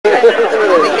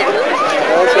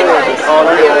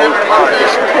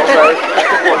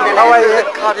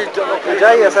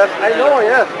Yeah, yes, I know,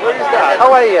 yeah. Where is that? How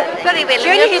are you? Very well.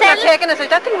 Really, he's not taking us. Is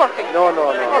that thing working? No.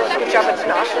 Good job, it's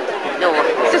not. No.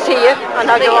 It's to see you. And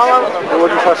how do you want? I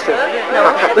wouldn't trust him. No.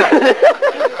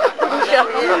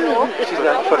 She's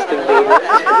not trusting me.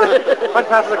 What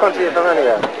part of the country are you from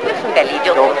anyway? From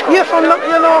Ballyduff.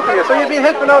 You're local, so you've been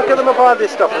helping out, getting up all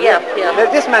this stuff. Yeah.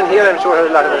 Now, this man here, I'm sure, has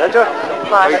a lot of it, hasn't you?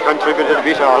 I contributed a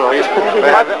bit, all right.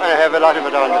 I have a lot of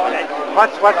it on.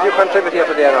 What do you contribute here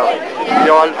today now?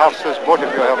 The old horse's butt,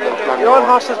 if you have them. The old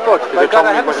horse's butt? My God,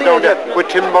 I haven't seen it yet. With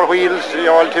timber wheels, the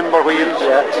old timber wheels.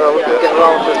 Yeah, so we can get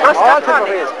around to all timber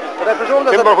wheels. But I presume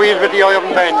there's timber wheels with the iron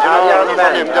band, you know.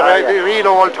 The real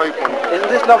old type one.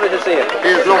 Isn't this lovely to see it? It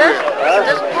is lovely.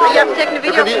 You have to take the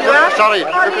video. Sorry,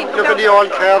 look at the old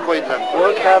carbide then. The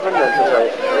old carbon lenses,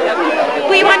 right?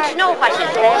 We want to know what is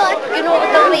this. You know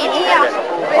what the read here.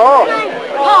 Oh,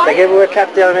 they gave you a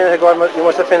cap there a minute ago and you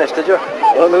must have finished, did you?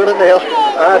 Oh, look at the nail.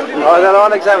 They're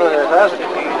all examining it, huh?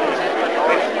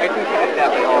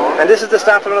 And this is the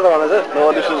start for another one, is it?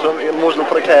 No, this is a muzzle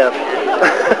for a calf.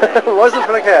 Muzzle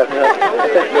for a calf? Yeah.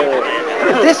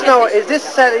 This now, is this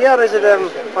set here or is it,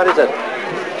 what is it?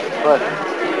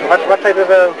 What type of...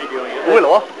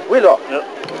 Willow. Willow? Yeah.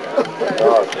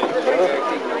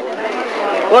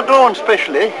 Not grown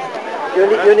specially.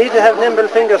 You need to have nimble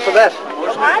fingers for that.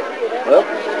 Well,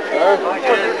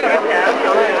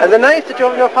 and the knife that you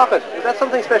have in your pocket, is that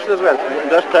something special as well?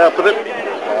 That's part of it.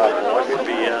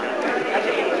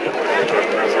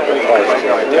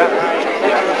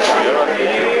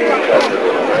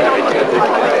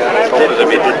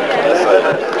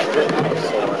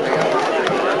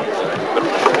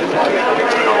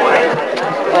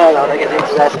 Oh no, they get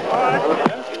into that.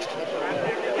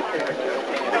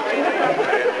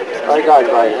 I got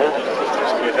it right, huh?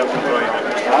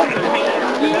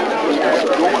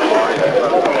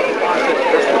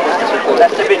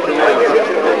 That's the bit.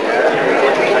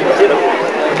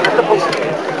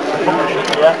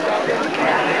 Yeah.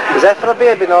 Is that for a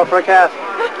baby now, for a calf?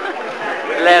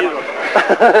 Lamb.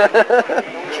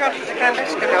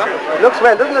 Looks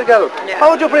well, doesn't it, girl? Yeah. How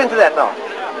would you put into that now?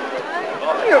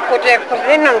 You put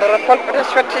everything under a pulp,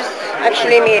 that's what it's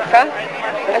actually made for.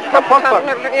 A pulp?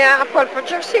 Yeah, a pulp,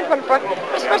 you see pulp.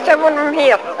 We're supposed to have one of them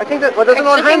here. I think that, well, there's an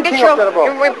old hand thing up there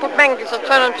above. We put mangles or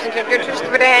turnips into it, just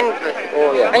with a handle.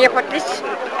 Oh, yeah. And you put this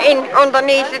in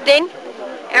underneath it in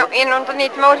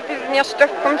underneath the motor, and your stuff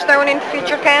comes down in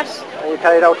future cars. And you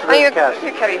carry it out to the cars?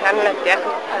 You carry it on like that.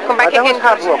 Come back that again. was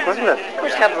hard work, wasn't it? It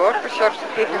was hard work, for sure.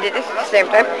 People did this at the same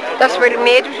time. That's where it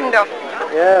made it, and though.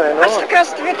 Yeah, I know. What's the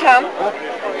cost of it, Tom?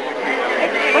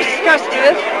 What's the cost of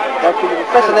it?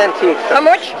 That's an antique stuff. How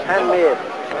much? Handmade.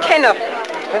 Tenner.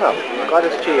 Tenner. God,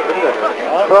 it's cheap, isn't it?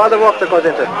 For all the work that goes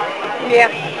into it. Yeah.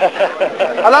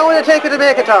 How long will it take you to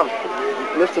make it, Tom?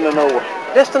 Less than an hour.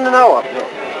 Less than an hour? Yeah.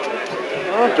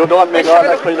 You don't make all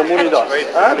that kind of money, though.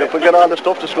 You forget all the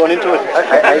stuff that's going into it. No.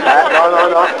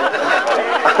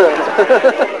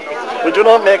 But you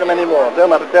don't make them anymore. They're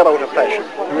out of fashion.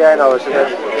 Yeah, I know. So they're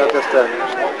just...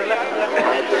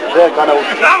 they're gone out.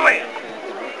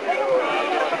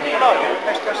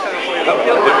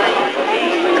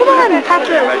 Come on,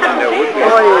 Patrick. How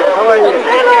are you? Hello,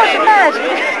 Dad.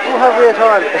 Who have we at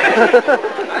all?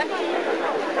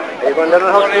 Are you going down to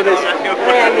the house to do this?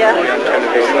 Yeah.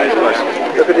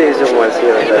 Look at these young ones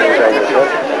here in the trainers,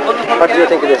 huh? What do you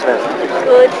think of this, man?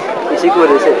 Good. Is he good,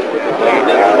 is he?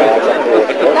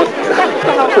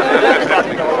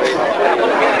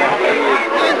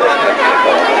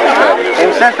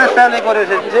 Himself is fairly good at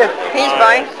it, isn't he? He's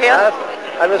fine, yeah.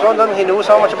 I was wondering, he knew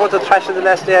so much about the thrashing the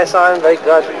last day I saw him, very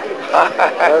good.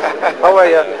 How are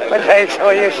you? Well, thanks, how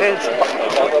are you since?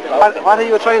 What are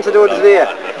you trying to do today?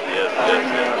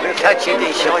 Touching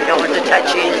this, showing over the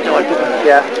touching done.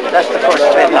 Yeah. That's the first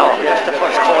thread now. That's the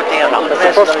first coat there now. That's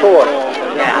the first coat?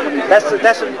 Yeah. That's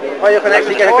why you can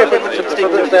actually get a grip with the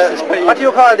what do you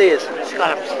call these?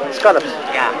 Scallops. Scallops?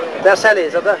 Yeah. They're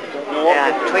sallies, are they?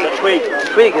 Yeah, twig.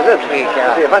 Twig, is it? Twig,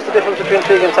 yeah. Okay. What's the difference between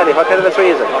twig and sally? What kind of a tree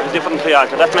is it? It's different tree,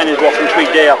 that man is walking twig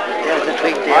there. There's the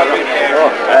twig there.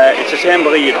 It's the same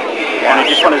breed. Only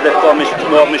this one is left for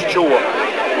more mature.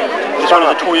 This one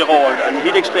is a 2-year-old, and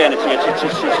he'd explain it to you. It's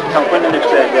Tom Quinlan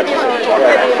explained it.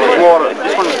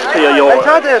 This one is 3-year-old. I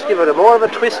thought they was giving it more of a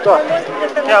twist up.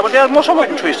 Yeah, but there's more something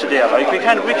twisted there. Like we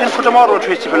can put them all over a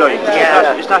twist if you like.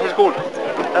 Yeah. It's not as good.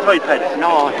 That's right, Pat.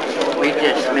 No, we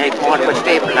just make one with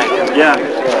staple like them. Yeah.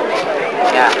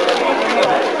 Yeah.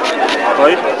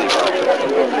 Right.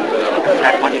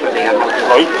 That one is there.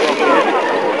 Right.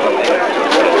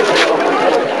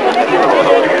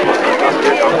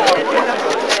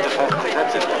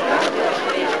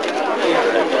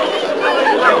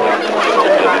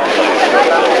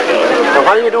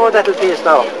 know that'll piece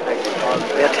now?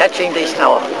 We are touching this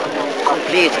now.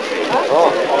 Complete.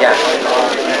 Oh. Yeah.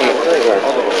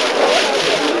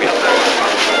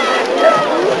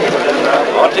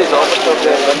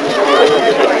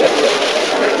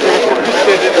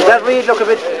 Does that reed look a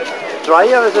bit dry,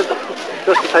 or is it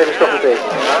just the type of stuff it is?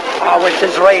 Oh, it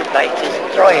is right, like,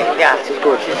 it's dry, yeah. It's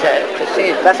good. It's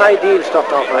precision. That's ideal stuff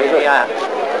now, right? Isn't it? Yeah.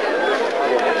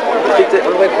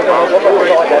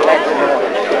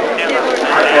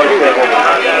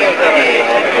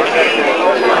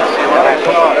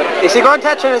 Is he going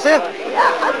touching, is he? Yeah,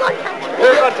 I'm going touching.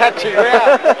 You're going touching,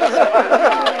 yeah.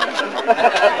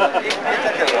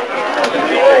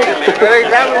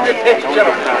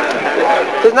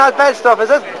 It's not bad stuff, is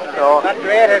it? No. Not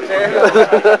great, it's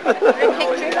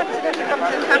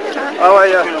How are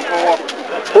you?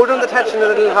 Who done the touching in the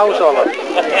little house over?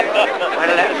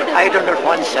 Well, I done it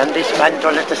once and this man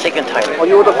done it the second time. Oh,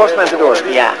 you were the first man to do it?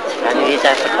 Yeah, and he's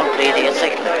after completing it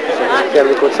second.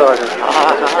 Very good sorted.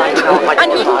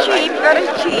 And he's cheap, very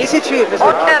cheap. Is he cheap, is it?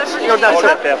 No,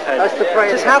 That's the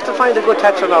price. It's hard to find a good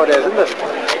toucher nowadays, isn't it?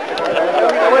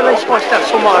 Well, I suppose that's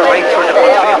some all right for the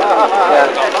country.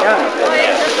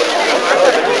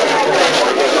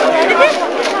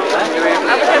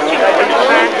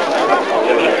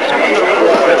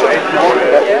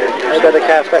 I got a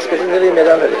calf basket in the limit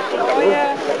already.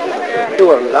 You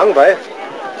weren't long by.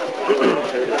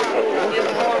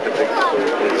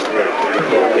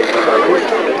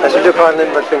 That's what you call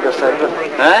nimble fingers, then.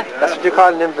 Huh? That's what you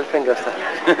call nimble fingers,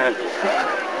 then.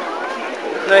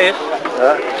 Nice.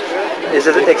 Is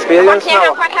it experience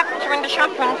now? What happened to you in the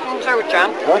shop when comes out,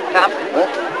 John? What?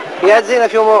 He adds in a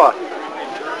few more.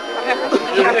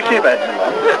 Keep it. Keep it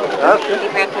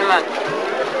in the man.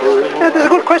 Yeah, that's a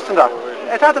good question, though.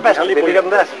 I thought the best would be bigger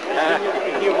than that.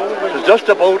 It's just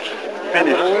about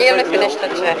finished. Nearly finished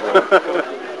it,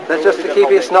 That's just to keep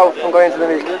your snout from going to the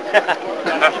milk.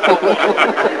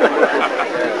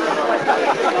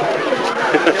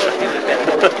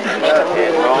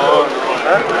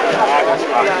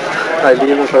 I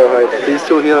leave him for a ride. These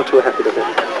two here are too happy to go.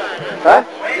 Huh?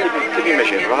 Tipping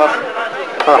machine, right?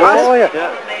 Oh, yeah.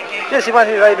 Yes, he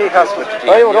wanted to ride big hospital.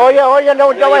 No,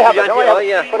 I have it. Oh,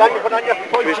 yeah. Put on your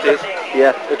twist this.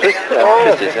 Yeah, the twist.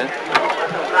 Twist this, eh?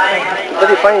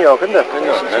 Pretty fine yoke, isn't it?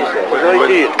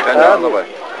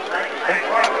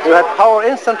 You had power,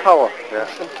 instant power. Yeah.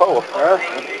 Instant power.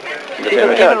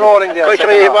 Even rolling there. Quite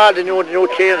sure you had the new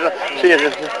chairs.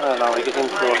 Oh, no, we get in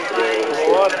close today.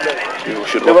 You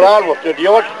should they were all worked. The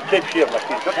old clip here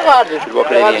machine. They're all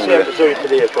the same design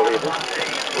today, probably.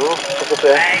 What's it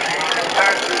there?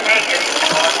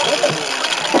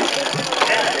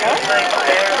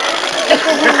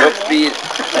 Top speed.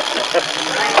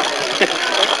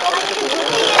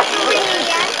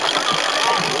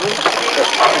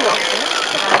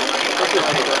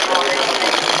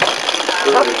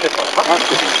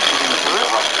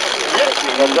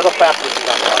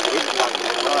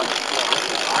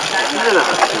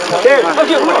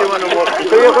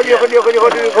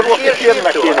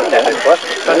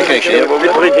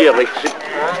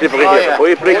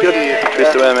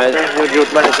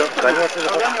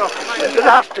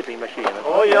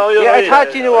 Yeah, I thought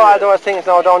you knew all those things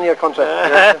now down your country. I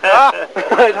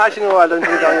thought you knew all those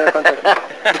things down your country.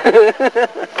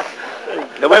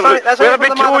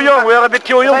 We're a bit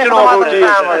too young to know about these.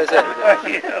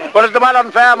 But it's the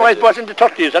modern farmer is busting the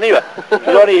 30s anyway.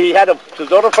 He had a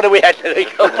sort for the way had to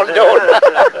come from down.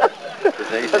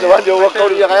 The one you walk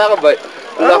out of your hair by.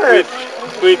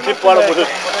 We tip one of us.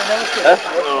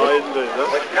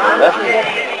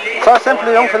 So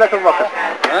simply young fella could rock it.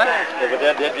 But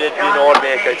then they'd be an old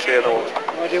make, I'd say, no.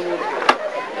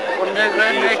 Wouldn't they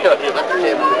grand maker?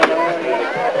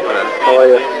 How are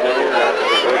you?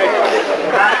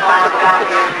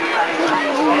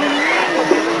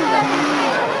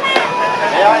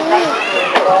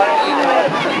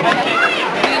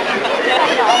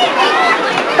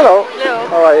 Hello. Hello.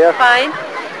 How are you? Fine.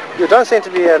 You don't seem to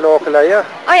be a local, are you?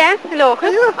 I am local.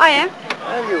 I am.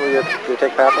 And you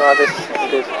take part in all this?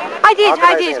 I did.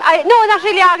 No, not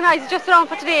really organised. Just around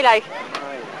for today, like.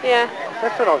 Yeah.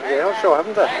 That's what I'm doing. I'm sure,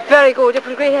 haven't they? Very good. They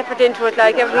put great effort into it.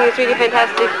 Like everything is really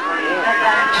fantastic.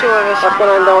 Sure of it. What's going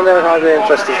on down there with all the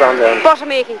interest is down there? Butter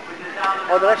making.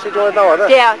 Oh, they're actually doing it now, are they?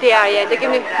 They are. Yeah. They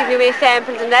give me away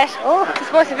samples and that. Oh. It's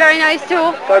supposed to be very nice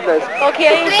too. God bless.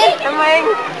 Okay. I'm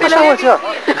waiting. Hello.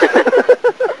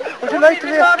 Would you like to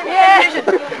be? Yeah.